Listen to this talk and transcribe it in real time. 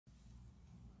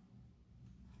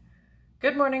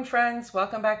Good morning, friends.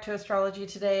 Welcome back to Astrology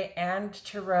Today and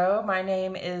Tarot. My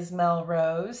name is Mel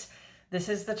Rose. This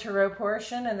is the Tarot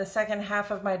portion and the second half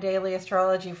of my daily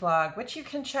astrology vlog, which you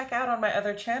can check out on my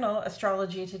other channel,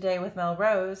 Astrology Today with Mel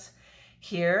Rose.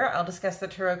 Here, I'll discuss the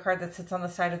tarot card that sits on the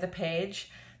side of the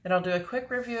page. Then I'll do a quick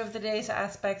review of the day's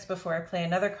aspects before I play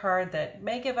another card that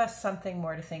may give us something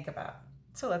more to think about.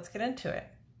 So let's get into it.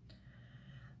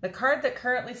 The card that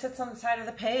currently sits on the side of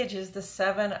the page is the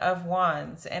Seven of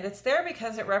Wands, and it's there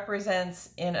because it represents,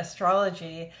 in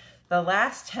astrology, the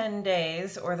last 10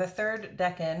 days or the third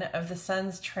decan of the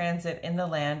sun's transit in the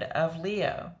land of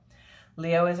Leo.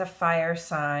 Leo is a fire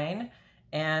sign,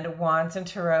 and Wands and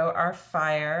Tarot are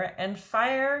fire, and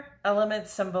fire element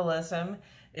symbolism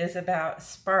is about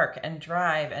spark and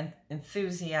drive and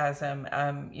enthusiasm,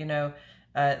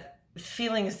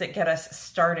 feelings that get us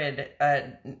started,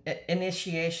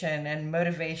 initiation and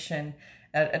motivation,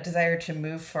 a desire to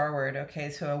move forward. Okay,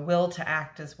 so a will to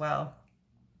act as well.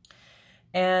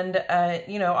 And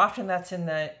often that's in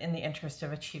the interest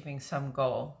of achieving some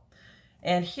goal.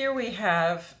 And here we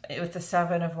have, with the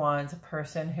Seven of Wands, a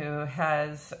person who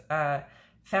has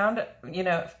found,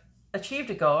 achieved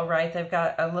a goal, right? They've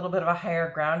got a little bit of a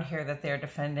higher ground here that they're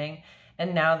defending.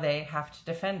 And now they have to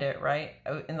defend it, right?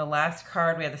 In the last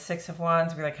card, we had the Six of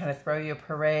Wands. We kind of throw you a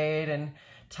parade and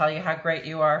tell you how great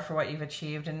you are for what you've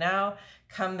achieved. And now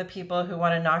come the people who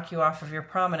want to knock you off of your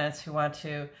prominence, who want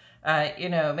to,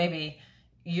 maybe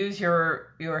use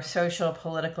your social,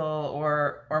 political,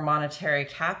 or monetary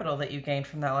capital that you gained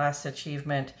from that last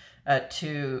achievement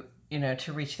to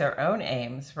reach their own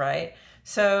aims, right?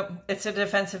 So it's a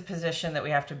defensive position that we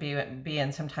have to be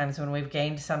in sometimes when we've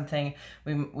gained something.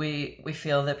 We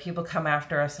feel that people come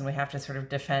after us and we have to sort of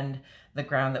defend the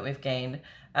ground that we've gained.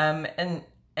 And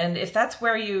if that's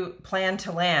where you plan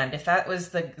to land, if that was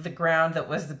the ground that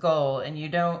was the goal, and you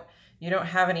don't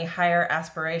have any higher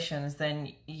aspirations,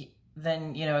 then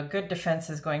a good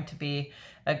defense is going to be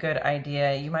a good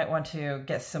idea. You might want to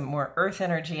get some more earth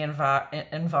energy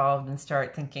involved and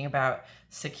start thinking about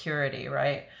security,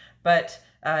 right? But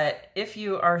if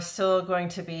you are still going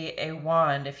to be a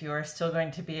wand, if you are still going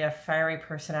to be a fiery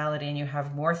personality and you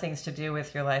have more things to do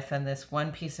with your life than this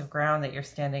one piece of ground that you're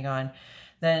standing on,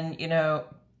 then,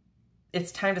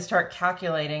 it's time to start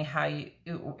calculating how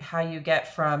you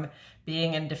get from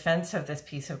being in defense of this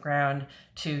piece of ground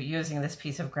to using this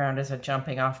piece of ground as a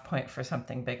jumping off point for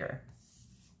something bigger.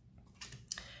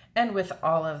 And with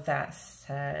all of that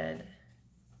said,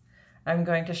 I'm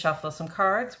going to shuffle some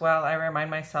cards while I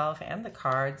remind myself and the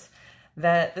cards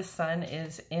that the sun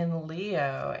is in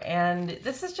Leo. And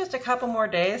this is just a couple more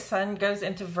days. Sun goes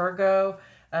into Virgo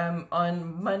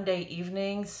on Monday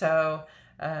evening. So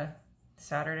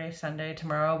Saturday, Sunday,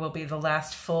 tomorrow will be the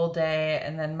last full day.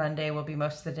 And then Monday will be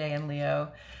most of the day in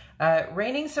Leo.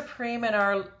 Reigning supreme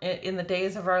in the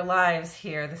days of our lives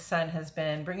here, the sun has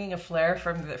been bringing a flair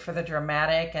for the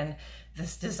dramatic and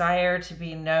this desire to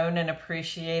be known and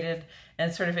appreciated,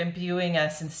 and sort of imbuing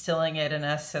us, instilling it in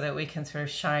us so that we can sort of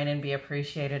shine and be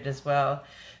appreciated as well.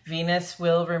 Venus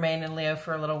will remain in Leo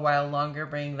for a little while longer,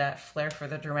 bringing that flair for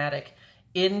the dramatic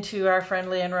into our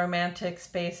friendly and romantic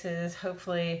spaces.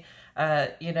 Hopefully,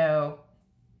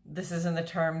 this is in the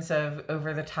terms of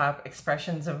over-the-top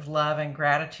expressions of love and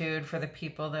gratitude for the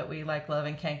people that we like, love,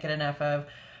 and can't get enough of.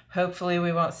 Hopefully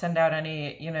we won't send out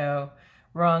any,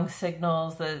 wrong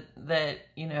signals that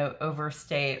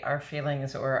overstate our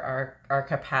feelings or our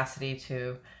capacity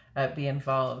to be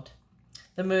involved.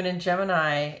 The moon in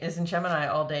Gemini is in Gemini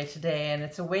all day today, and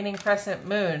it's a waning crescent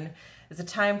moon. It's a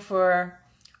time for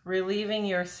relieving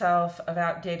yourself of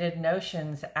outdated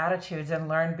notions, attitudes, and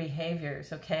learned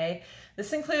behaviors, okay?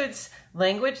 This includes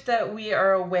language that we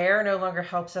are aware no longer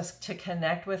helps us to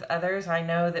connect with others. I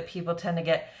know that people tend to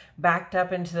get backed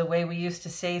up into the way we used to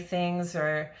say things,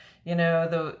 or, and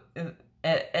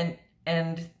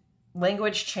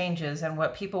language changes, and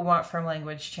what people want from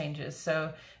language changes.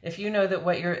 So if you know that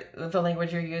the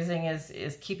language you're using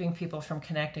is keeping people from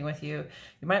connecting with you,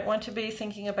 you might want to be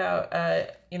thinking about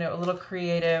a little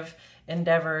creative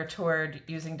endeavor toward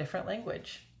using different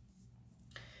language.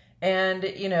 And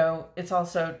it's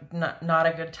also not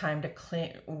a good time to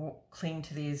cling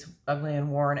to these ugly and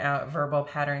worn out verbal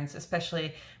patterns, especially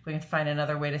if we can find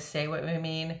another way to say what we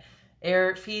mean.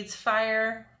 Air feeds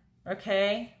fire,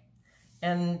 okay?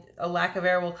 And a lack of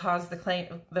air will cause the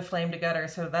flame to gutter.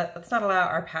 So let's not allow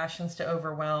our passions to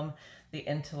overwhelm the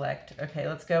intellect. Okay,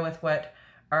 let's go with what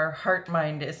our heart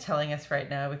mind is telling us right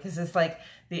now, because it's like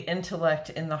the intellect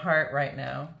in the heart right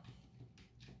now.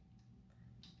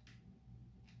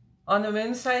 On the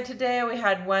moon side today, we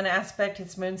had one aspect.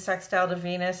 It's moon sextile to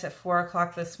Venus at 4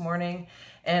 o'clock this morning,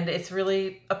 and it's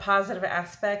really a positive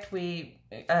aspect. We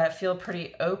feel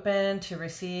pretty open to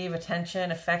receive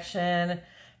attention, affection,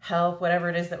 help, whatever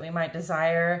it is that we might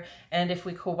desire. And if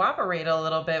we cooperate a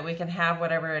little bit, we can have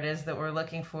whatever it is that we're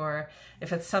looking for.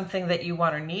 If it's something that you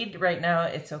want or need right now,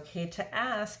 it's okay to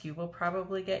ask. You will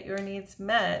probably get your needs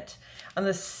met. On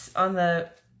the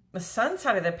sun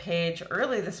side of the page,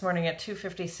 early this morning at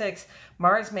 2:56,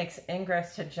 Mars makes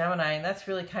ingress to Gemini, and that's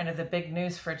really kind of the big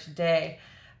news for today.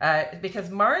 Because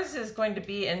Mars is going to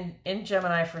be in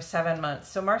Gemini for 7 months.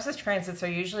 So Mars's transits are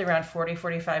usually around 40,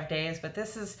 45 days, but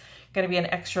this is going to be an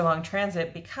extra long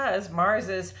transit because Mars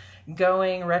is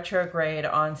going retrograde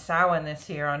on Samhain this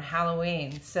year, on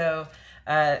Halloween. So,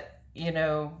 you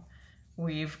know,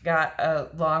 we've got a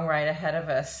long ride ahead of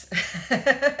us.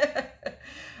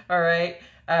 All right.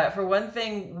 For one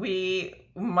thing, we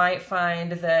might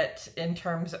find that in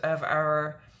terms of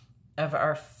our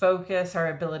focus, our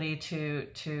ability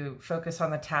to focus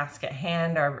on the task at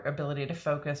hand, our ability to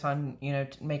focus on, you know,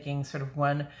 making sort of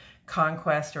one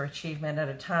conquest or achievement at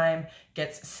a time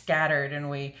gets scattered, and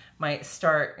we might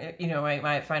start, you know, we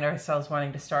might find ourselves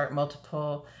wanting to start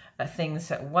multiple things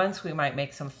at once. We might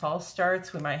make some false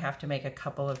starts. We might have to make a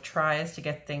couple of tries to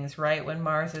get things right when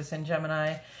Mars is in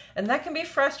Gemini. And that can be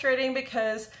frustrating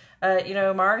because you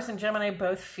know, Mars and Gemini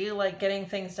both feel like getting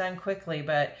things done quickly,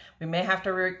 but we may have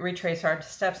to retrace our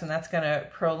steps, and that's going to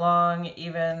prolong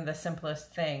even the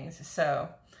simplest things. So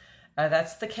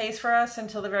that's the case for us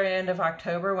until the very end of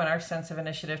October, when our sense of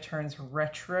initiative turns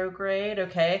retrograde.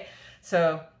 Okay,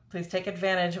 so please take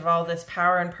advantage of all this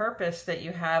power and purpose that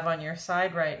you have on your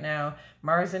side right now.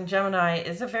 Mars and Gemini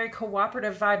is a very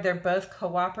cooperative vibe. They're both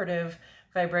cooperative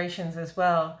vibrations as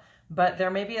well. But there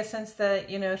may be a sense that,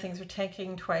 you know, things are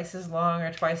taking twice as long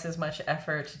or twice as much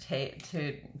effort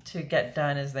to get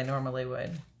done as they normally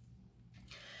would.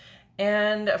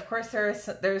 And of course,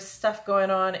 there's stuff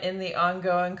going on in the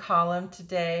ongoing column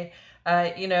today.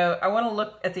 You know, I want to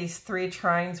look at these 3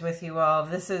 trines with you all.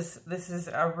 This is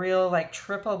a real like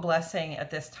triple blessing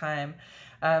at this time,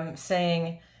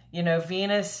 saying, you know,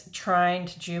 Venus trine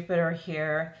to Jupiter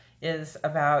here is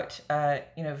about,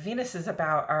 you know, Venus is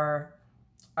about our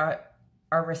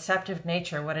receptive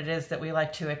nature, what it is that we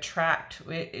like to attract.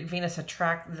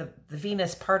 The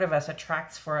Venus part of us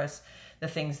attracts for us the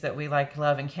things that we like,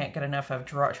 love, and can't get enough of,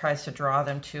 tries to draw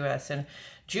them to us. And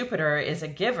Jupiter is a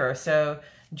giver. So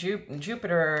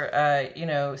Jupiter, you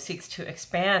know, seeks to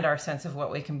expand our sense of what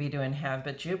we can be, do, and have.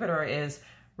 But Jupiter is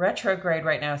retrograde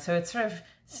right now. So it's sort of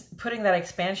putting that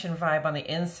expansion vibe on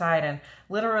the inside and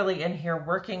literally in here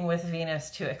working with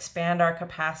Venus to expand our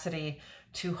capacity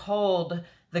to hold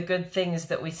the good things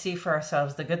that we see for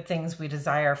ourselves, the good things we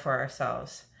desire for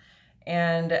ourselves.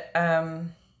 And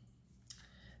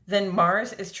then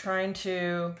Mars is trying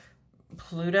to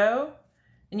Pluto.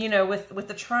 And, you know, with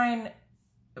the trine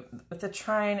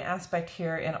aspect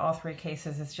here in all 3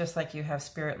 cases, it's just like you have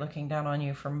spirit looking down on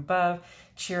you from above,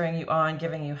 cheering you on,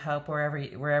 giving you help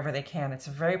wherever they can. It's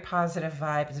a very positive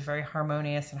vibe. It's a very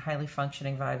harmonious and highly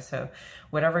functioning vibe. So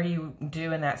whatever you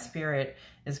do in that spirit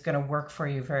is going to work for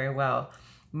you very well.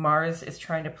 Mars is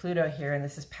trying to Pluto here, and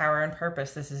this is power and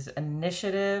purpose. This is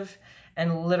initiative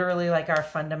and literally like our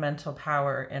fundamental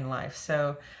power in life.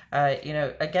 So, you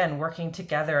know, again, working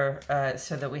together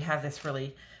so that we have this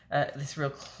real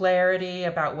clarity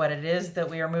about what it is that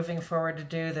we are moving forward to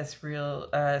do, this real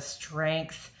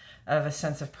strength of a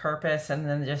sense of purpose, and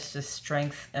then just a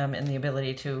strength in the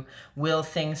ability to will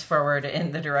things forward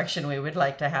in the direction we would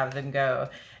like to have them go.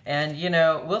 And, you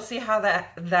know, we'll see how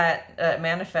that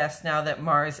manifests now that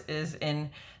Mars is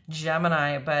in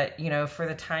Gemini. But, you know, for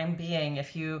the time being,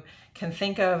 if you can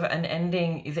think of an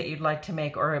ending that you'd like to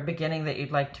make or a beginning that you'd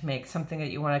like to make, something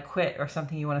that you want to quit or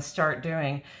something you want to start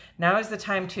doing, now is the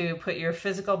time to put your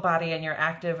physical body and your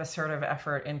active, assertive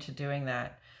effort into doing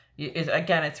that.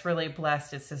 Again, it's really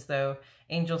blessed. It's as though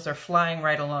angels are flying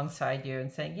right alongside you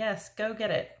and saying, yes, go get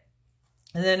it.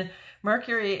 And then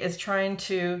Mercury is trying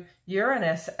to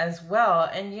Uranus as well.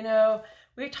 And, you know,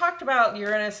 we talked about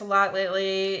Uranus a lot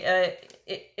lately.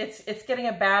 It's getting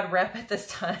a bad rep at this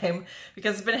time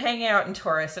because it's been hanging out in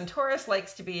Taurus. And Taurus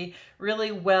likes to be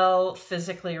really well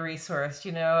physically resourced,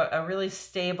 you know, a really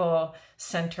stable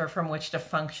center from which to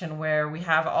function, where we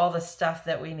have all the stuff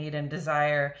that we need and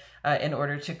desire in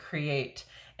order to create.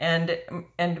 And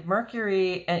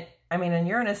Mercury, and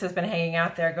Uranus has been hanging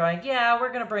out there going, yeah, we're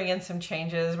going to bring in some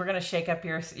changes. We're going to shake up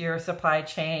your supply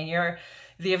chain.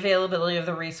 The availability of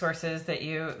the resources that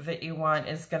you want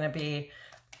is going to be,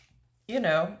 you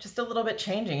know, just a little bit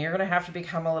changing. You're going to have to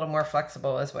become a little more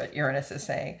flexible, is what Uranus is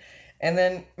saying. And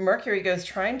then Mercury goes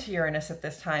trine to Uranus at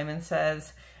this time and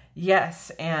says,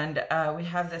 yes, and we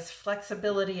have this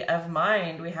flexibility of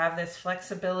mind. We have this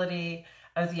flexibility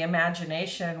of the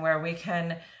imagination where we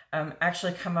can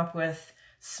actually come up with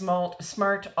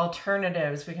smart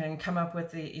alternatives. We can come up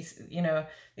with these,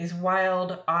 these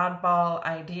wild, oddball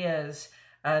ideas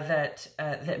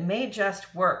that may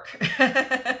just work,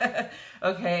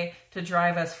 okay, to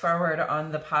drive us forward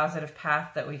on the positive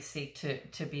path that we seek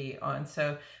to be on.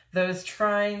 So those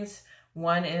trines,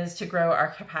 one is to grow our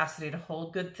capacity to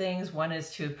hold good things. One is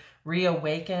to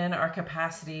reawaken our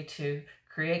capacity to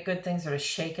create good things or to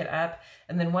shake it up.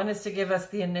 And then one is to give us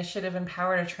the initiative and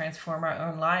power to transform our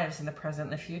own lives in the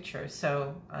present and the future.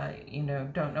 So,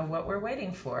 don't know what we're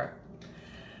waiting for.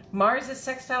 Mars is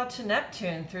sextile to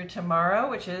Neptune through tomorrow,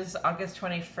 which is August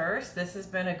 21st. This has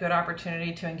been a good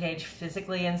opportunity to engage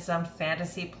physically in some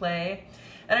fantasy play.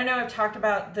 And I know I've talked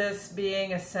about this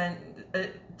being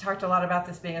talked a lot about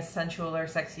this being a sensual or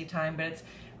sexy time, but it's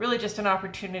really just an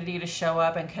opportunity to show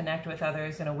up and connect with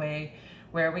others in a way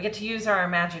where we get to use our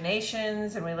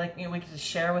imaginations and we get to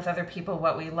share with other people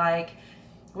what we like.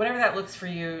 Whatever that looks for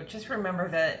you, just remember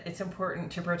that it's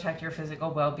important to protect your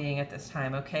physical well-being at this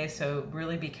time, okay? So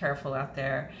really be careful out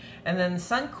there. And then the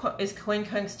Sun is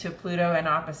quincunx to Pluto and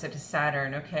opposite to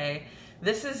Saturn, okay?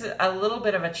 This is a little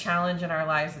bit of a challenge in our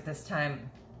lives at this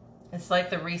time. It's like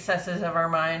the recesses of our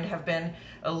mind have been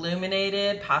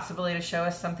illuminated, possibly to show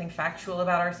us something factual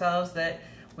about ourselves that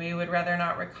we would rather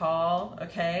not recall,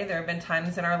 okay? There have been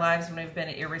times in our lives when we've been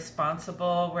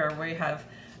irresponsible, where we have,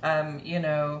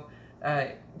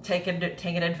 taken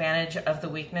advantage of the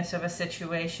weakness of a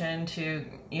situation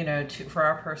for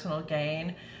our personal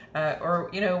gain, or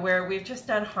where we've just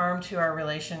done harm to our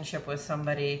relationship with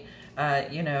somebody,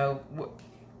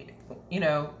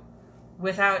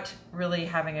 without really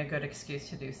having a good excuse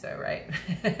to do so, right?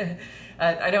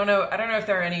 I don't know if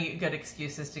there are any good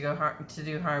excuses to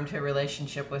do harm to a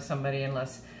relationship with somebody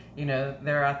unless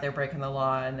they're out there breaking the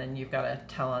law and then you've got to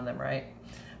tell on them, right?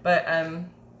 But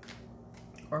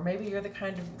or maybe you're the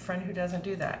kind of friend who doesn't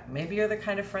do that. Maybe you're the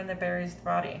kind of friend that buries the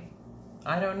body.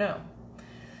 I don't know.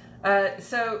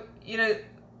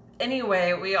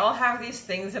 Anyway, we all have these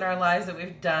things in our lives that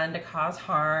we've done to cause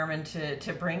harm and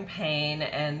to bring pain.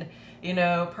 And,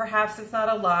 perhaps it's not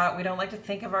a lot. We don't like to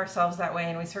think of ourselves that way.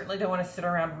 And we certainly don't want to sit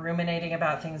around ruminating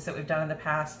about things that we've done in the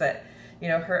past that,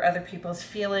 hurt other people's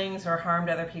feelings or harmed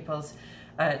other people's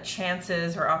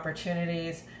chances or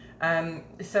opportunities.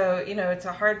 It's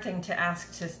a hard thing to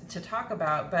ask to talk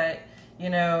about, but,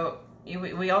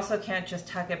 we also can't just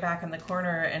tuck it back in the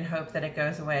corner and hope that it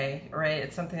goes away, right?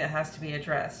 It's something that has to be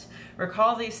addressed.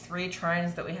 Recall these three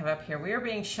trines that we have up here. We are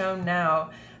being shown now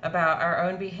about our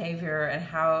own behavior and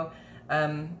how,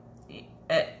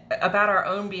 about our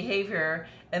own behavior,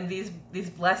 and these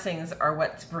blessings are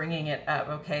what's bringing it up,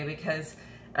 okay? Because,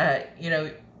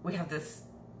 we have this,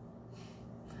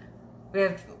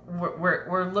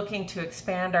 we're looking to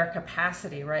expand our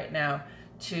capacity right now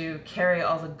to carry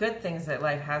all the good things that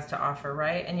life has to offer,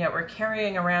 right? And yet we're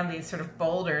carrying around these sort of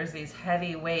boulders, these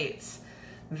heavy weights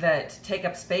that take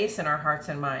up space in our hearts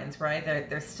and minds, right?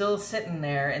 They're still sitting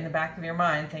there in the back of your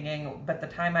mind thinking, but the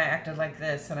time I acted like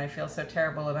this and I feel so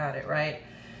terrible about it, right?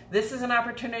 This is an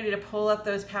opportunity to pull up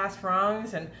those past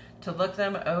wrongs and to look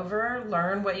them over,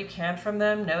 learn what you can from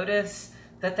them, notice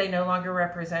that they no longer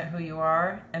represent who you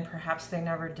are, and perhaps they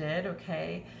never did,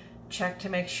 okay? Check to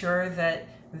make sure that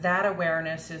that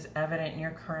awareness is evident in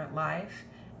your current life.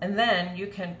 And then you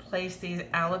can place these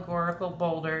allegorical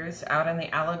boulders out in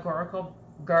the allegorical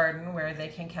garden where they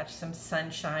can catch some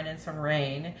sunshine and some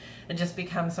rain and just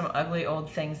become some ugly old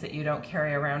things that you don't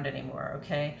carry around anymore,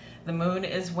 okay? The moon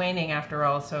is waning after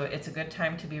all, so it's a good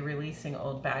time to be releasing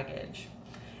old baggage.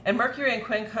 And Mercury in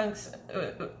quincunx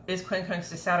is quincunx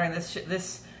to Saturn.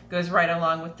 This goes right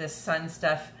along with this sun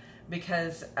stuff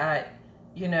because,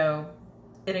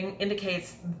 it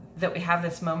indicates that we have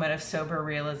this moment of sober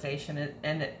realization,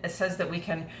 and it says that we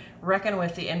can reckon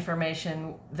with the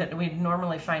information that we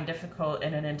normally find difficult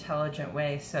in an intelligent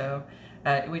way. So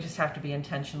we just have to be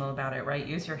intentional about it, right?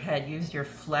 Use your head, use your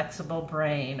flexible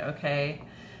brain, okay,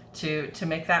 to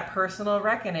make that personal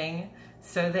reckoning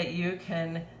so that you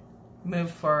can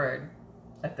move forward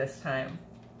at this time.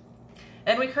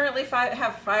 And we currently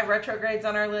have 5 retrogrades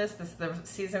on our list. The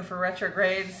season for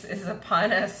retrogrades is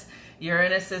upon us.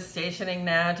 Uranus is stationing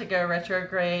now to go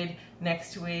retrograde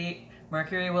next week.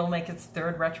 Mercury will make its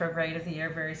 3rd retrograde of the year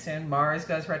very soon. Mars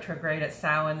goes retrograde at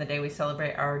Samhain, the day we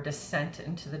celebrate our descent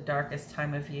into the darkest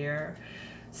time of year.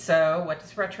 So what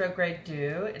does retrograde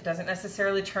do? It doesn't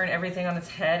necessarily turn everything on its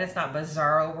head. It's not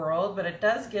bizarro world, but it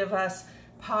does give us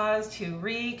pause to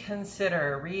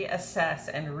reconsider, reassess,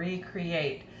 and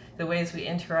recreate the ways we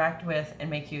interact with and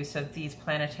make use of these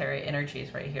planetary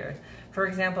energies right here. For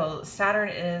example, Saturn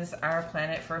is our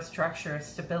planet for structure,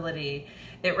 stability.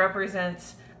 It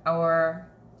represents our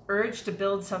urge to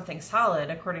build something solid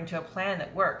according to a plan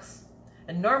that works.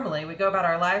 And normally we go about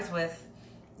our lives with,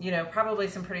 you know, probably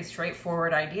some pretty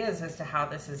straightforward ideas as to how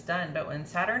this is done. But when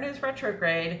Saturn is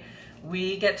retrograde,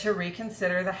 we get to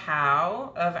reconsider the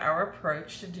how of our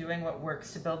approach to doing what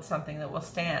works to build something that will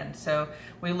stand. So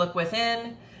we look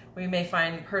within. We may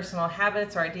find personal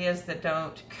habits or ideas that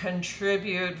don't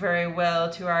contribute very well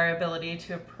to our ability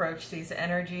to approach these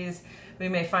energies. We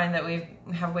may find that we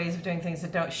have ways of doing things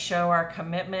that don't show our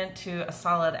commitment to a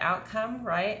solid outcome,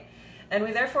 right? And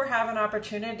we therefore have an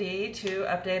opportunity to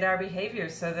update our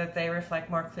behaviors so that they reflect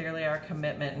more clearly our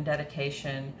commitment and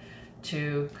dedication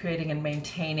to creating and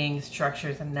maintaining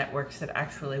structures and networks that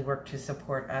actually work to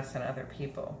support us and other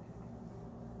people.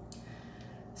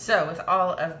 So with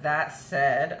all of that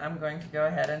said, I'm going to go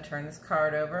ahead and turn this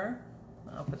card over.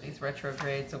 I'll put these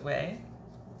retrogrades away.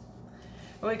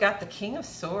 We got the King of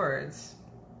Swords.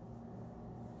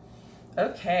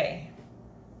 Okay.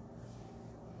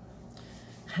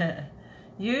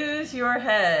 Use your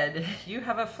head. You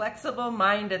have a flexible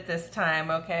mind at this time,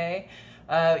 okay?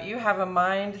 You have a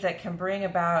mind that can bring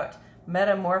about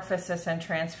metamorphosis and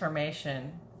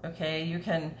transformation, okay? You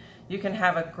can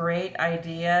have a great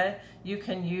idea. You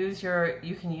can use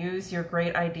your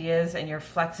great ideas and your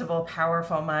flexible,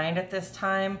 powerful mind at this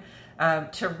time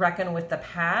to reckon with the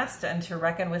past and to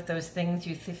reckon with those things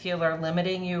you feel are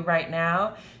limiting you right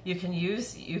now. You can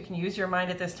use your mind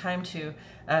at this time to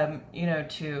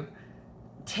to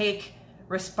take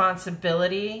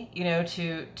responsibility,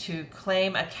 to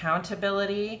claim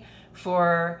accountability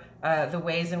for the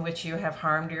ways in which you have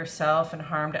harmed yourself and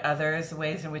harmed others, the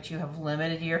ways in which you have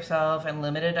limited yourself and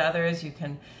limited others. You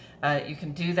can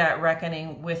do that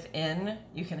reckoning within.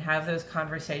 You can have those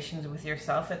conversations with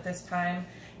yourself at this time,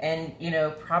 and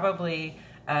probably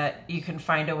you can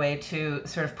find a way to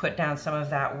sort of put down some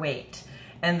of that weight.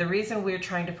 And the reason we're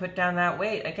trying to put down that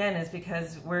weight, again, is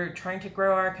because we're trying to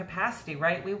grow our capacity,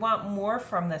 right? We want more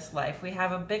from this life. We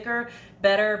have a bigger,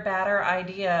 better, badder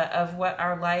idea of what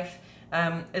our life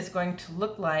is going to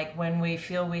look like when we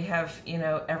feel we have,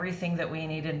 everything that we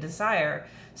need and desire.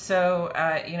 So,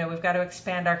 we've got to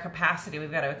expand our capacity. We've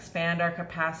got to expand our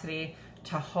capacity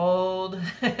to hold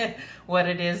what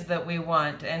it is that we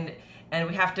want. And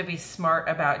we have to be smart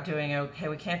about doing it, okay?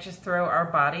 We can't just throw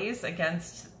our bodies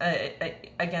against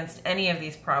any of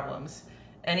these problems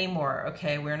anymore,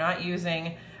 okay? We're not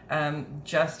using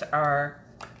just our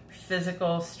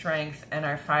physical strength and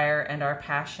our fire and our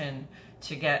passion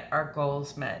to get our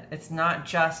goals met. It's not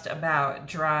just about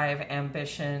drive,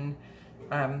 ambition,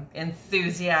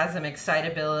 enthusiasm,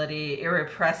 excitability,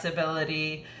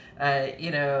 irrepressibility,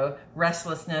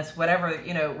 restlessness,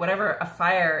 whatever a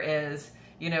fire is.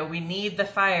 We need the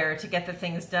fire to get the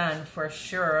things done for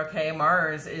sure. Okay,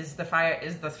 Mars is the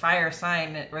fire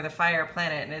sign or the fire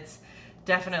planet, and it's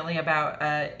definitely about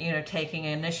taking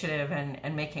initiative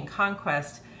and making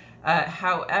conquest.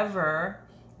 However,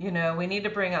 we need to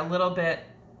bring a little bit.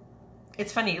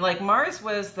 It's funny, like Mars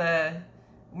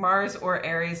or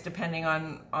Aries, depending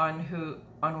on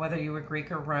whether you were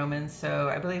Greek or Roman. So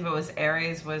I believe it was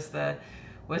Aries was the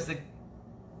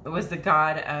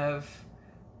god of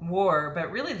war,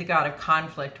 but really the god of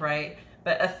conflict, right?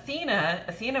 But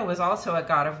Athena was also a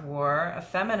god of war, a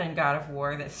feminine god of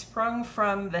war that sprung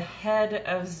from the head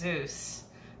of Zeus,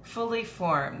 fully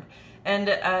formed. And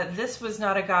this was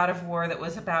not a god of war that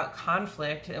was about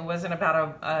conflict. It wasn't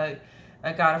about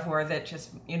a god of war that just,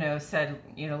 said,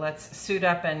 let's suit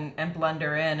up and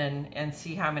blunder in and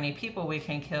see how many people we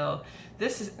can kill.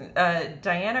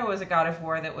 Diana was a god of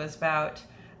war that was about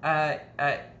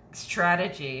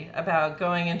strategy, about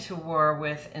going into war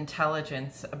with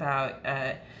intelligence, about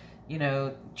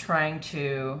trying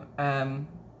to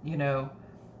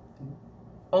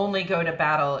only go to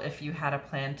battle if you had a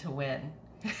plan to win.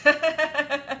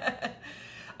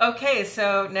 Okay,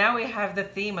 so now we have the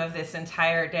theme of this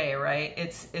entire day, right?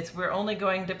 It's we're only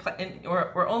going to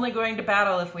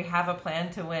battle if we have a plan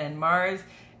to win. Mars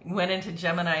went into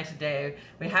Gemini today.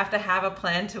 We have to have a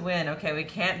plan to win. Okay, we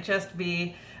can't just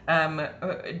be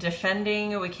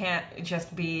defending. We can't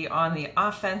just be on the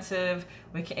offensive.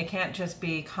 It can't just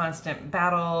be constant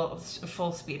battle,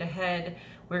 full speed ahead.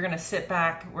 We're going to sit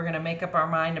back. We're going to make up our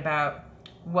mind about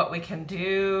what we can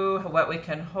do, what we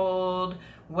can hold,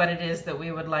 what it is that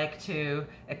we would like to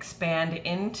expand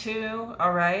into.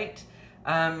 All right,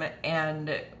 and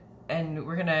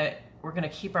we're going to to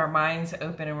keep our minds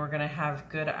open, and we're going to have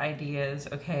good ideas,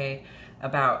 okay,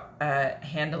 about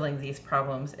handling these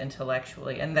problems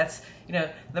intellectually. And that's, you know,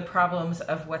 the problems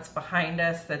of what's behind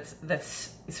us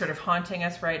that's sort of haunting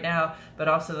us right now, but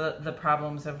also the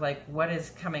problems of like what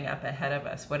is coming up ahead of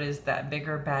us. What is that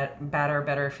bigger, badder,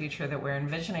 better future that we're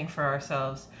envisioning for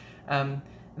ourselves,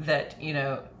 that, you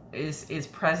know, is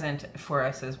present for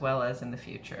us as well as in the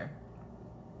future.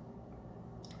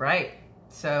 Right.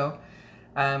 So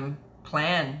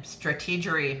plan,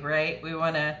 strategery, right? We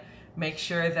want to make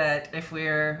sure that if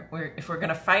we're going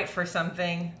to fight for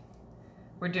something,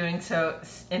 we're doing so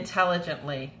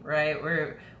intelligently, right?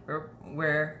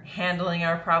 We're handling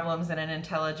our problems in an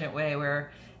intelligent way.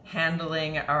 We're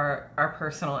handling our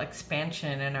personal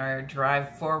expansion and our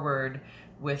drive forward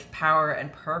with power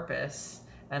and purpose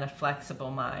and a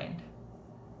flexible mind.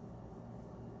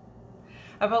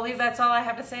 I believe that's all I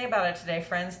have to say about it today,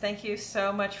 friends. Thank you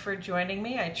so much for joining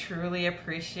me. I truly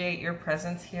appreciate your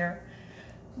presence here.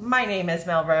 My name is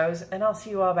Melrose, and I'll see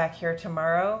you all back here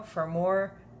tomorrow for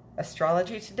more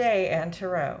Astrology Today and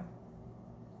Tarot.